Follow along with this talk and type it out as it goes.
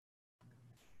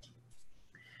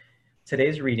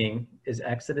Today's reading is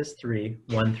Exodus 3,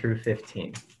 1 through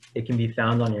 15. It can be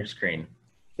found on your screen.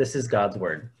 This is God's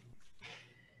word.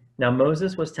 Now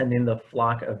Moses was tending the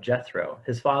flock of Jethro,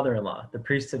 his father-in-law, the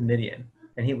priest of Midian,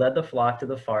 and he led the flock to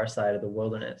the far side of the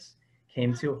wilderness,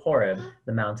 came to Horeb,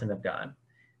 the mountain of God.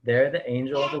 There the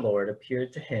angel of the Lord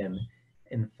appeared to him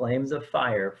in flames of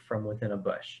fire from within a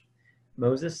bush.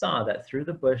 Moses saw that through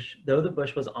the bush, though the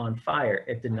bush was on fire,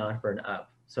 it did not burn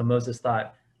up. So Moses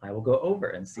thought, I will go over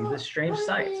and see this strange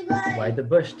sight, why the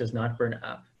bush does not burn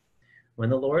up.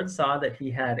 When the Lord saw that he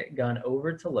had gone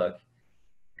over to look,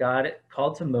 God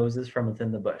called to Moses from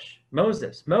within the bush,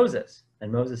 Moses, Moses.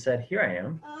 And Moses said, Here I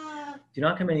am. Do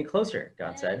not come any closer,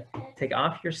 God said. Take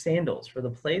off your sandals, for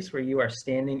the place where you are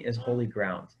standing is holy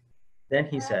ground. Then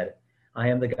he said, I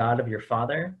am the God of your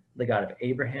father, the God of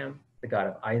Abraham, the God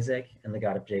of Isaac, and the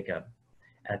God of Jacob.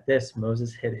 At this,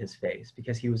 Moses hid his face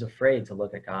because he was afraid to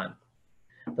look at God.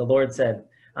 The Lord said,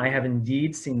 I have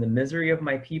indeed seen the misery of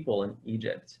my people in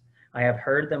Egypt. I have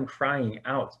heard them crying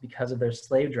out because of their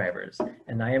slave drivers,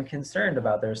 and I am concerned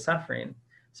about their suffering.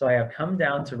 So I have come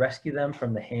down to rescue them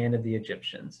from the hand of the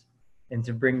Egyptians, and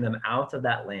to bring them out of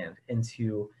that land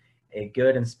into a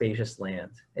good and spacious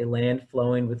land, a land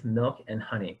flowing with milk and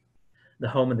honey, the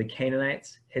home of the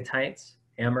Canaanites, Hittites,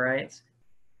 Amorites,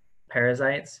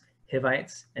 Perizzites,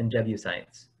 Hivites, and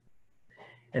Jebusites.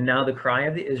 And now the cry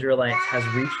of the Israelites has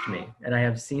reached me, and I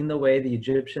have seen the way the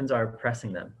Egyptians are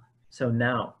oppressing them. So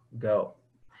now, go.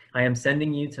 I am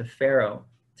sending you to Pharaoh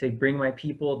to bring my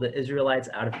people, the Israelites,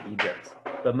 out of Egypt.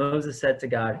 But Moses said to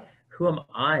God, Who am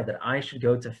I that I should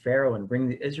go to Pharaoh and bring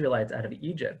the Israelites out of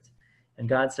Egypt? And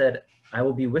God said, I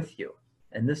will be with you,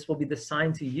 and this will be the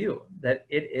sign to you that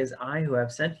it is I who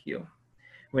have sent you.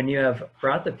 When you have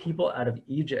brought the people out of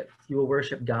Egypt, you will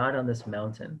worship God on this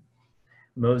mountain.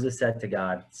 Moses said to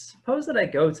God, Suppose that I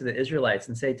go to the Israelites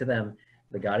and say to them,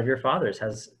 The God of your fathers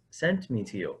has sent me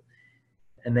to you.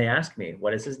 And they ask me,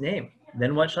 What is his name?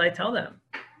 Then what shall I tell them?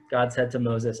 God said to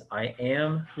Moses, I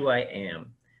am who I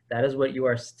am. That is what you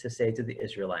are to say to the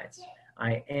Israelites.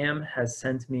 I am has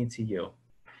sent me to you.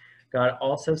 God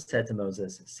also said to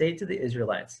Moses, Say to the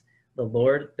Israelites, The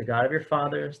Lord, the God of your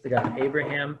fathers, the God of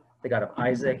Abraham, the God of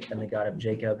Isaac, and the God of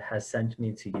Jacob has sent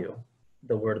me to you.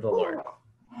 The word of the Lord.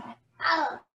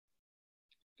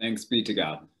 Thanks be to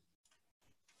God.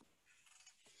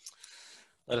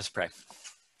 Let us pray.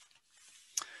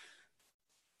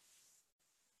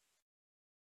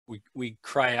 We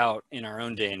cry out in our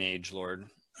own day and age, Lord.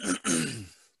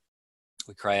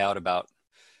 We cry out about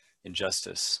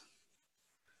injustice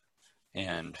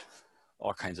and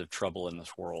all kinds of trouble in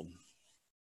this world.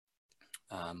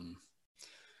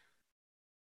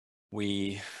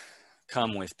 We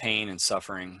come with pain and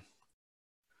suffering.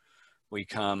 We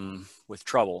come with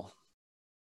trouble.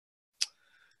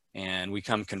 And we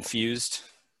come confused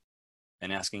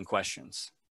and asking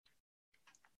questions.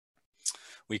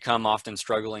 We come often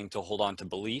struggling to hold on to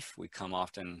belief. We come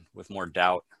often with more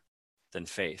doubt than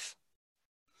faith.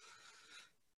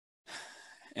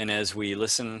 And as we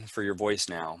listen for your voice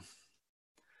now,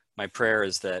 my prayer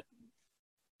is that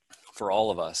for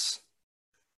all of us,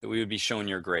 that we would be shown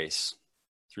your grace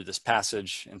through this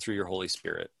passage and through your Holy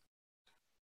Spirit.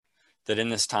 That in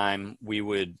this time we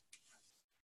would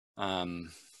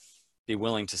be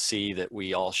willing to see that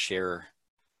we all share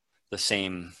the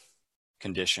same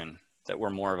condition, that we're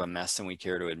more of a mess than we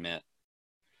care to admit.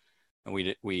 And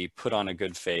we put on a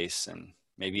good face and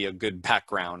maybe a good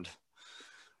background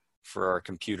for our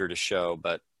computer to show,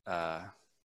 but our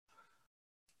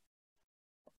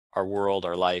world,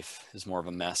 our life is more of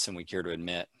a mess than we care to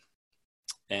admit.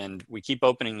 And we keep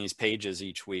opening these pages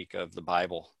each week of the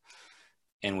Bible,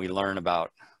 and we learn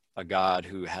about a God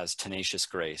who has tenacious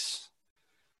grace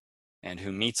and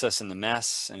who meets us in the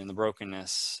mess and in the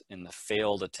brokenness, in the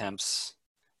failed attempts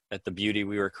at the beauty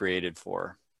we were created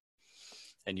for.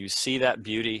 And you see that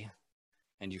beauty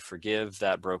and you forgive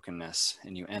that brokenness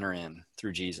and you enter in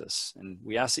through Jesus. And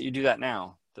we ask that you do that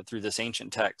now, that through this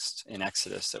ancient text in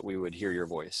Exodus, that we would hear your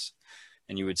voice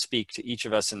and you would speak to each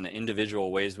of us in the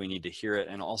individual ways we need to hear it,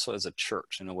 and also as a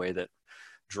church in a way that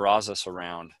draws us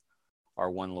around our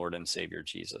one Lord and Savior,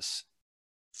 Jesus.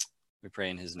 We pray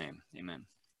in his name. Amen.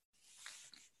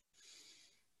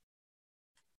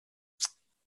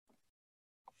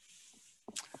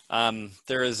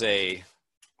 There is a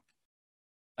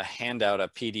handout, a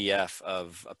PDF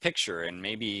of a picture, and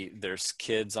maybe there's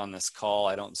kids on this call.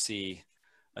 I don't see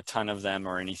a ton of them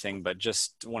or anything, but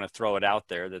just want to throw it out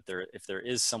there that if there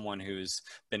is someone who's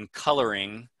been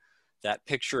coloring that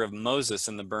picture of Moses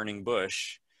in the burning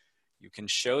bush, you can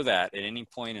show that at any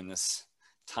point in this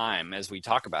time as we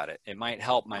talk about it. It might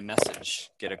help my message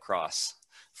get across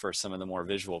for some of the more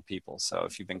visual people. So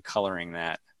if you've been coloring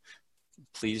that,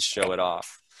 please show it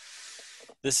off.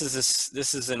 This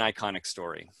is an iconic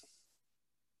story.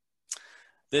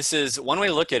 This is, one way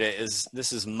to look at it is,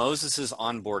 this is Moses's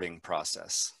onboarding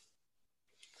process.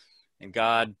 And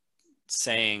God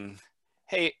saying,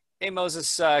 hey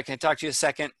Moses, can I talk to you a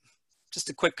second? Just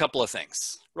a quick couple of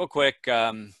things, real quick.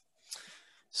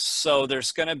 So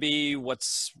there's going to be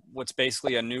what's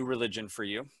basically a new religion for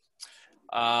you.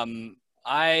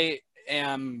 I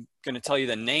am going to tell you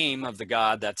the name of the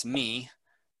God, that's me,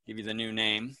 give you the new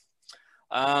name.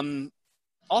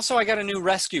 Also, I got a new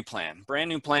rescue plan, brand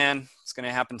new plan. It's going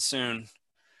to happen soon.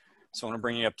 So I want to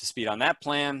bring you up to speed on that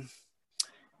plan.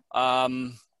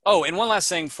 Oh, and one last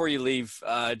thing before you leave,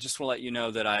 just want to let you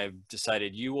know that I've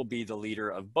decided you will be the leader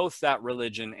of both that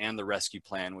religion and the rescue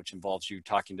plan, which involves you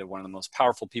talking to one of the most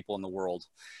powerful people in the world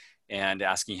and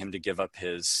asking him to give up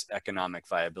his economic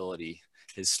viability,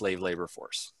 his slave labor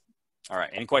force. All right,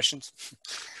 any questions?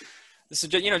 This is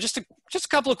just a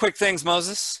couple of quick things,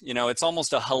 Moses. It's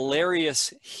almost a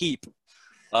hilarious heap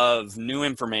of new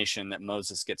information that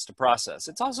Moses gets to process.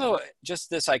 It's also just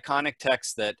this iconic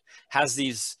text that has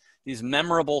these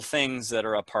memorable things that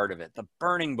are a part of it. The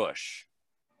burning bush.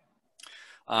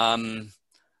 God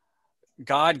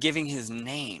giving his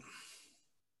name.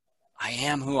 I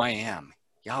am who I am,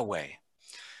 Yahweh.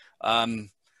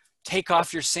 Take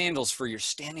off your sandals, for you're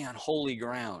standing on holy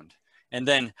ground. And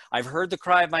then, I've heard the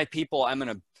cry of my people.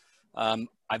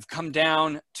 I've come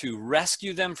down to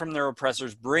rescue them from their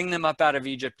oppressors, bring them up out of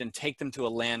Egypt, and take them to a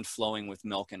land flowing with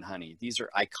milk and honey. These are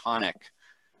iconic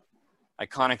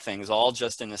things, all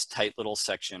just in this tight little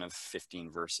section of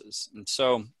 15 verses. And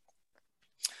so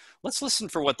let's listen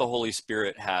for what the Holy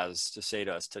Spirit has to say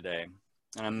to us today.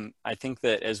 And I think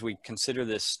that as we consider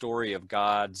this story of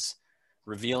God's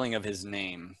revealing of his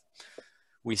name,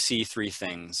 we see three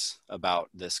things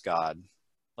about this God.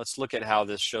 Let's look at how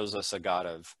this shows us a God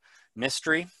of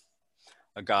mystery,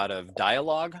 a God of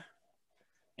dialogue,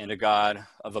 and a God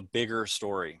of a bigger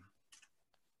story.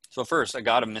 So first, a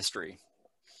God of mystery.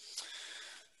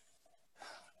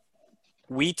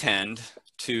 We tend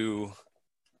to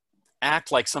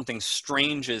act like something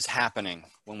strange is happening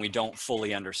when we don't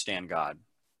fully understand God.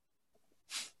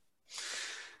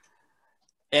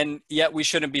 And yet we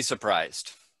shouldn't be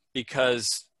surprised,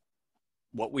 because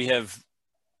what we have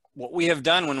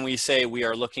done when we say we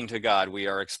are looking to God, we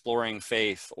are exploring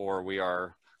faith, or we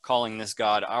are calling this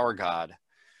God our God,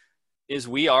 is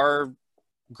we are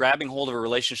grabbing hold of a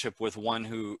relationship with one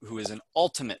who is an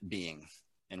ultimate being,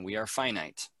 and we are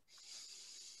finite.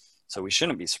 So we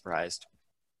shouldn't be surprised.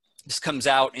 This comes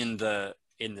out in the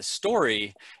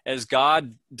story as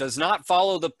God does not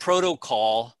follow the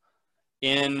protocol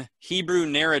in Hebrew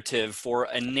narrative for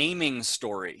a naming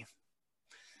story,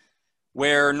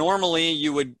 where normally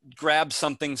you would grab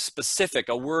something specific,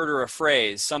 a word or a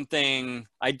phrase, something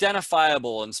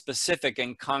identifiable and specific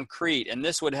and concrete, and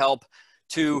this would help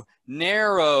to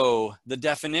narrow the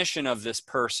definition of this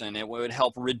person. It would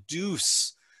help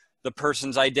reduce the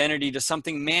person's identity to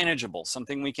something manageable,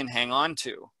 something we can hang on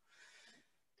to.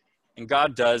 And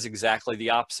God does exactly the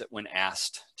opposite when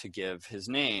asked to give his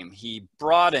name. He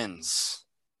broadens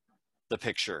the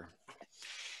picture.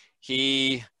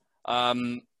 He,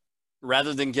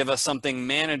 rather than give us something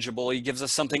manageable, he gives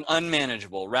us something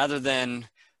unmanageable. Rather than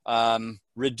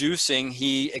reducing,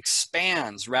 he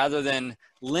expands. Rather than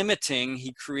limiting,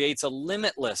 he creates a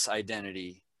limitless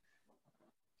identity.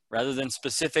 Rather than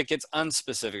specific, it's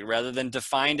unspecific. Rather than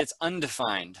defined, it's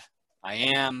undefined. I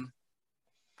am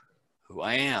who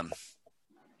I am.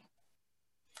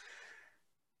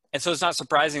 And so it's not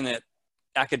surprising that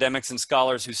academics and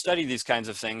scholars who study these kinds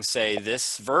of things say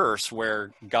this verse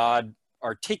where God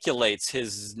articulates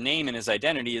his name and his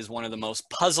identity is one of the most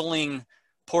puzzling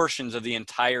portions of the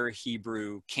entire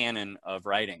Hebrew canon of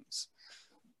writings.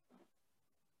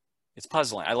 It's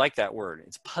puzzling. I like that word.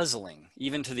 It's puzzling,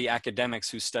 even to the academics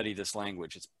who study this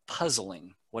language. It's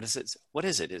puzzling. What is it? What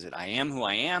is it? Is it I am who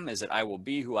I am? Is it I will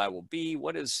be who I will be?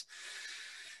 What is?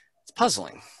 It's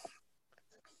puzzling.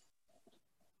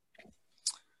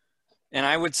 And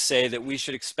I would say that we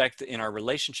should expect in our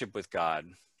relationship with God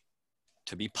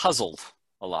to be puzzled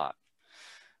a lot.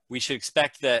 We should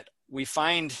expect that we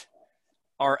find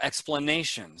our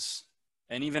explanations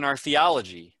and even our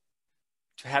theology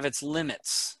to have its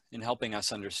limits in helping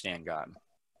us understand God.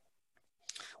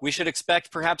 We should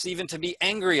expect perhaps even to be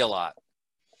angry a lot,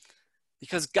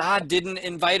 because God didn't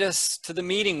invite us to the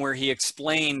meeting where he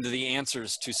explained the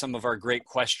answers to some of our great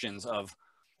questions of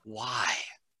why?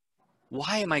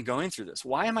 Why am I going through this?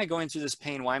 Why am I going through this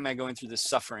pain? Why am I going through this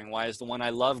suffering? Why is the one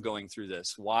I love going through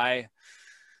this? Why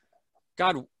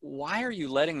God, why are you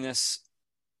letting this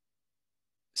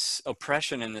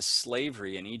oppression and this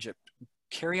slavery in Egypt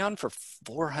carry on for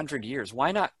 400 years?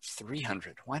 Why not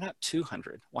 300? Why not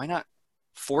 200? Why not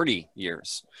 40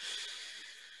 years?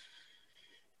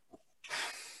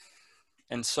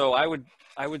 And so I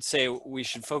would say we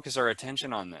should focus our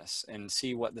attention on this and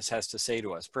see what this has to say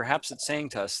to us. Perhaps it's saying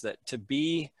to us that to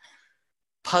be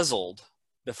puzzled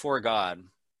before God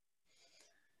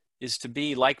is to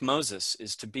be like Moses,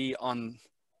 is to be on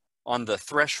the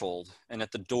threshold and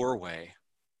at the doorway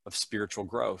of spiritual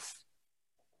growth.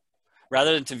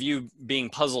 Rather than to view being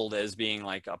puzzled as being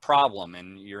like a problem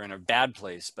and you're in a bad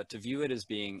place, but to view it as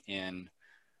being in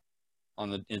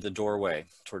the doorway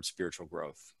towards spiritual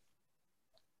growth.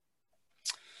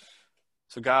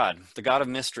 So God, the God of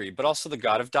mystery, but also the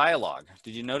God of dialogue.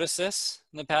 Did you notice this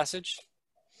in the passage?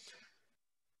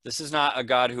 This is not a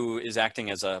God who is acting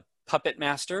as a puppet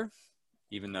master,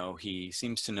 even though he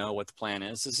seems to know what the plan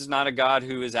is. This is not a God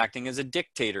who is acting as a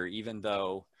dictator, even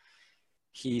though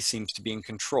he seems to be in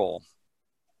control.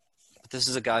 But this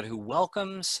is a God who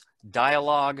welcomes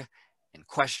dialogue and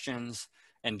questions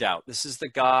and doubt. This is the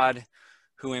God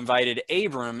who invited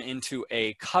Abram into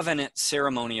a covenant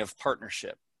ceremony of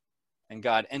partnership. And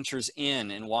God enters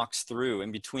in and walks through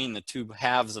in between the two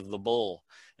halves of the bull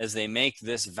as they make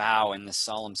this vow in this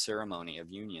solemn ceremony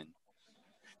of union.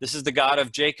 This is the God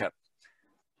of Jacob,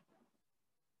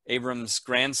 Abram's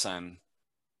grandson,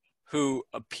 who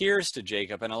appears to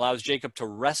Jacob and allows Jacob to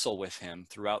wrestle with him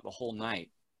throughout the whole night.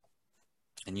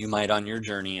 And you might, on your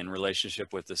journey in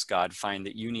relationship with this God, find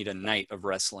that you need a night of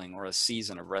wrestling or a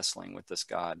season of wrestling with this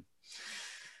God.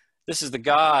 This is the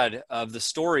God of the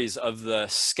stories of the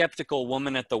skeptical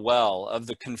woman at the well, of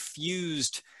the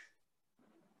confused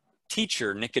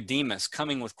teacher, Nicodemus,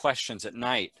 coming with questions at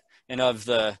night, and of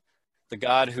the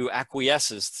God who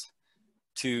acquiesces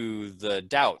to the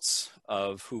doubts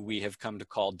of who we have come to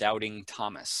call Doubting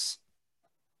Thomas.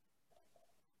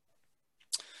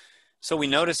 So we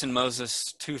notice in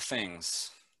Moses two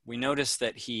things. We notice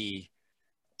that he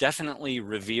definitely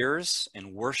reveres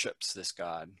and worships this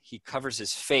God. He covers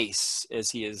his face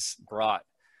as he is brought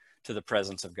to the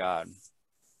presence of God.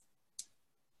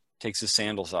 Takes his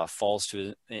sandals off, falls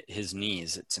to his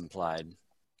knees, it's implied.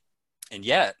 And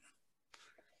yet,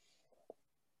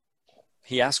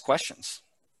 he asks questions.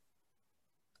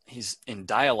 He's in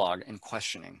dialogue and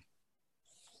questioning.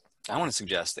 I want to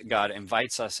suggest that God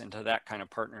invites us into that kind of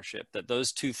partnership, that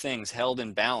those two things held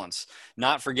in balance,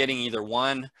 not forgetting either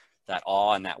one, that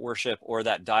awe and that worship, or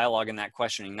that dialogue and that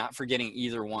questioning, not forgetting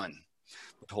either one,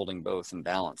 but holding both in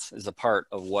balance is a part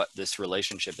of what this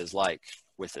relationship is like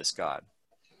with this God.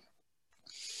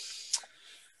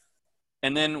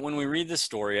 And then when we read this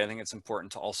story, I think it's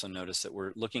important to also notice that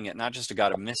we're looking at not just a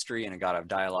God of mystery and a God of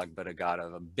dialogue, but a God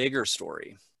of a bigger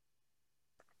story.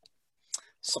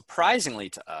 Surprisingly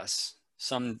to us,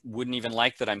 some wouldn't even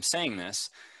like that I'm saying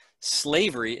this,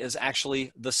 slavery is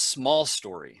actually the small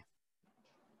story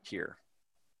here.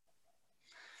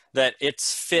 That it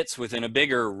fits within a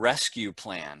bigger rescue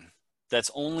plan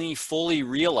that's only fully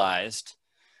realized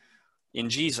in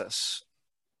Jesus,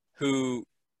 who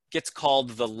gets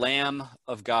called the Lamb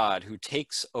of God, who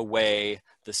takes away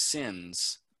the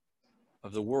sins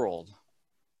of the world.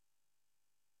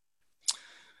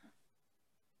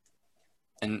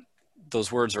 And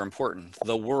those words are important.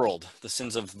 The world, the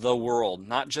sins of the world,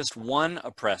 not just one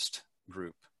oppressed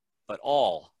group, but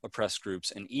all oppressed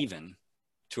groups, and even,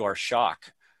 to our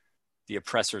shock, the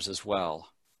oppressors as well,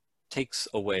 takes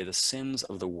away the sins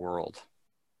of the world.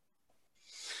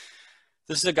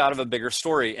 This is a God of a bigger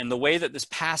story. And the way that this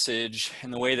passage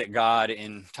and the way that God,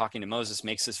 in talking to Moses,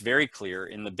 makes this very clear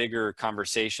in the bigger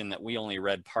conversation that we only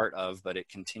read part of, but it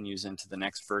continues into the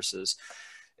next verses,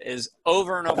 is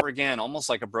over and over again, almost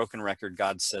like a broken record,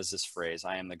 God says this phrase,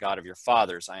 I am the God of your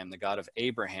fathers. I am the God of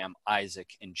Abraham, Isaac,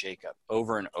 and Jacob.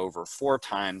 Over and over, 4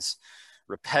 times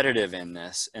repetitive in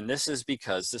this. And this is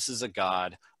because this is a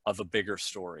God of a bigger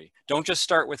story. Don't just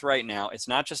start with right now. It's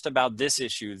not just about this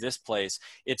issue, this place.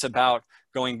 It's about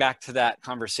going back to that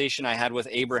conversation I had with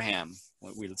Abraham.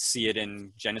 We see it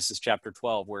in Genesis chapter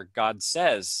 12, where God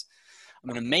says, I'm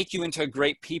going to make you into a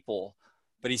great people.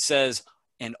 But he says,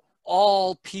 and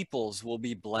all peoples will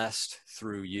be blessed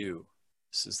through you.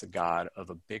 This is the God of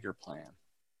a bigger plan.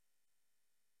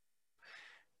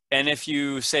 And if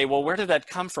you say, well, where did that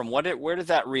come from? Where did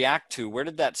that react to? Where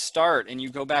did that start? And you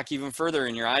go back even further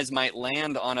and your eyes might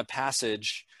land on a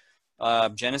passage,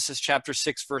 Genesis chapter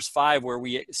 6, verse 5, where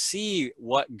we see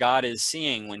what God is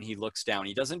seeing when he looks down.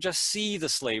 He doesn't just see the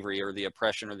slavery or the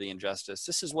oppression or the injustice.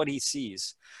 This is what he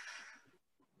sees.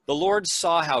 The Lord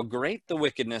saw how great the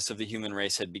wickedness of the human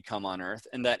race had become on earth,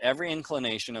 and that every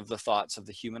inclination of the thoughts of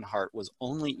the human heart was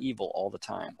only evil all the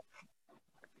time.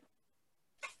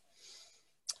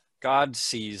 God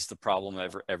sees the problem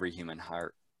of every human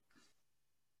heart.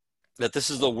 That this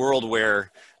is the world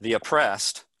where the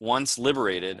oppressed, once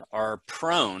liberated, are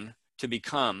prone to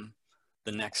become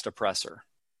the next oppressor.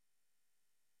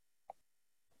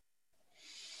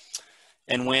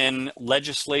 And when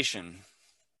legislation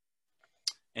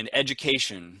and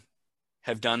education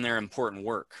have done their important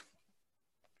work,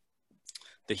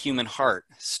 the human heart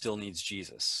still needs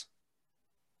Jesus.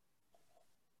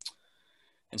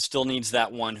 And still needs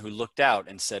that one who looked out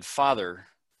and said, Father,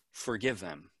 forgive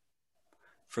them,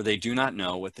 for they do not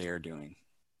know what they are doing.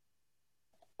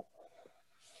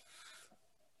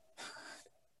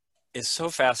 It's so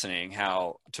fascinating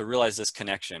how to realize this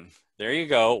connection. There you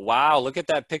go. Wow, look at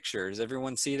that picture. Does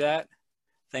everyone see that?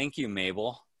 Thank you,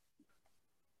 Mabel.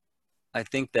 I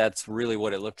think that's really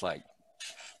what it looked like.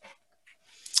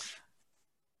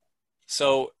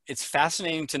 So it's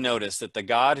fascinating to notice that the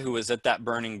God who was at that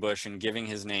burning bush and giving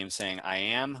his name, saying, I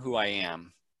am who I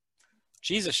am,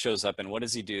 Jesus shows up, and what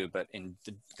does he do? But in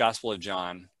the Gospel of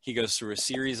John, he goes through a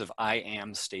series of I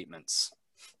am statements.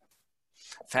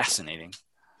 Fascinating.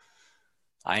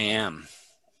 I am.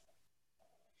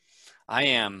 I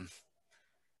am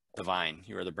the vine.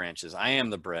 You are the branches. I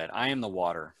am the bread. I am the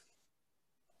water.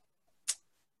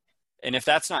 And if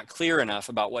that's not clear enough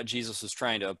about what Jesus was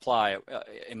trying to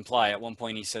imply, at one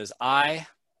point he says, I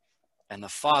and the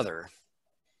Father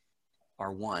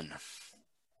are one.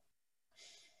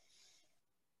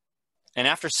 And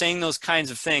after saying those kinds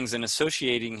of things and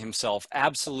associating himself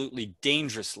absolutely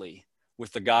dangerously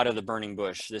with the God of the burning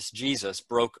bush, this Jesus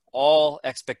broke all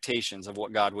expectations of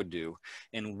what God would do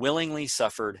and willingly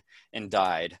suffered and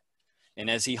died. And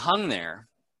as he hung there,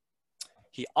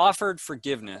 he offered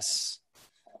forgiveness.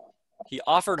 He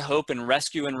offered hope and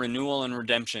rescue and renewal and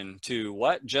redemption to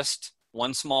what? Just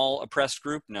one small oppressed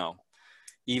group? No,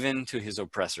 even to his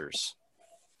oppressors.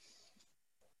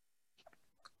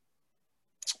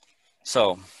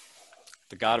 So,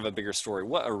 the God of a bigger story,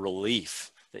 what a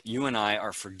relief that you and I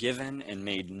are forgiven and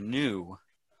made new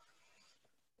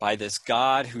by this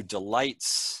God who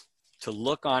delights to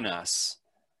look on us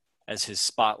as his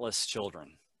spotless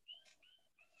children.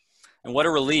 And what a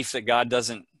relief that God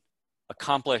doesn't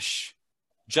accomplish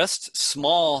just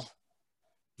small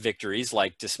victories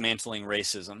like dismantling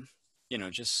racism,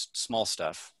 just small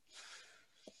stuff.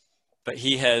 But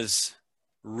he has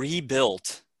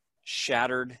rebuilt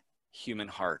shattered human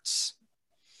hearts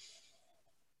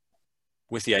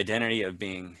with the identity of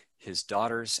being his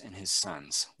daughters and his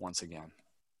sons once again,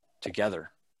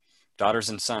 together. Daughters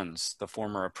and sons, the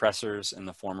former oppressors and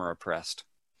the former oppressed.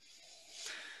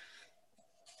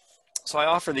 So I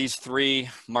offer these three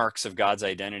marks of God's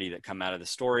identity that come out of the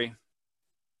story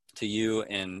to you,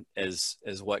 and as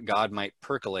what God might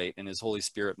percolate and his Holy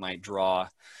Spirit might draw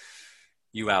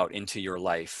you out into your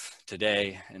life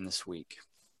today and this week.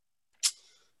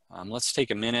 Let's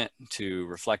take a minute to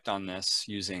reflect on this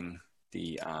using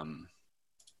the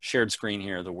shared screen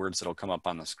here, the words that will come up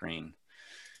on the screen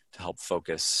to help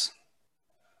focus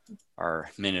our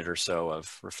minute or so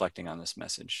of reflecting on this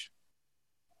message.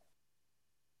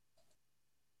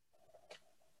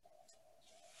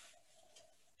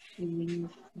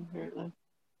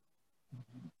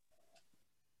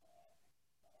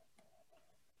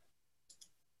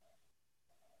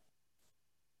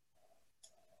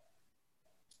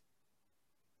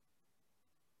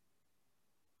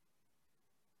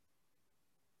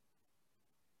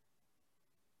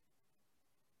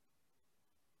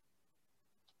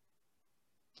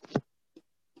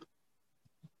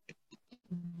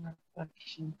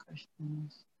 Reflection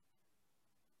questions.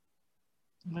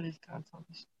 What is God's Holy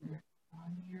Spirit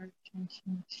drawing your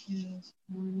attention to this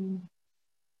morning?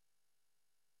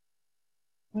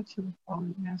 What should the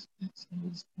following aspects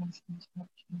of this passage help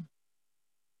you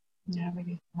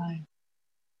navigate life?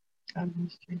 God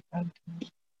mystery, God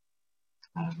truth,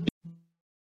 God.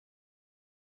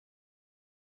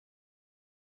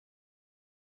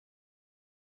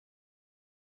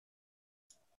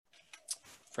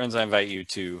 Friends, I invite you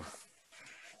to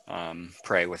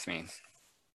pray with me.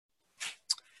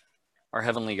 Our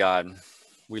Heavenly God,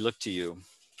 we look to you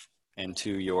and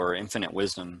to your infinite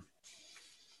wisdom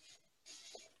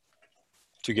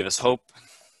to give us hope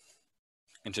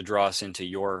and to draw us into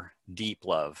your deep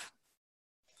love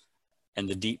and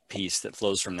the deep peace that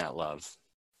flows from that love,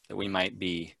 that we might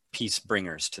be peace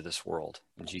bringers to this world.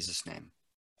 In Jesus' name,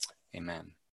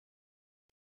 amen.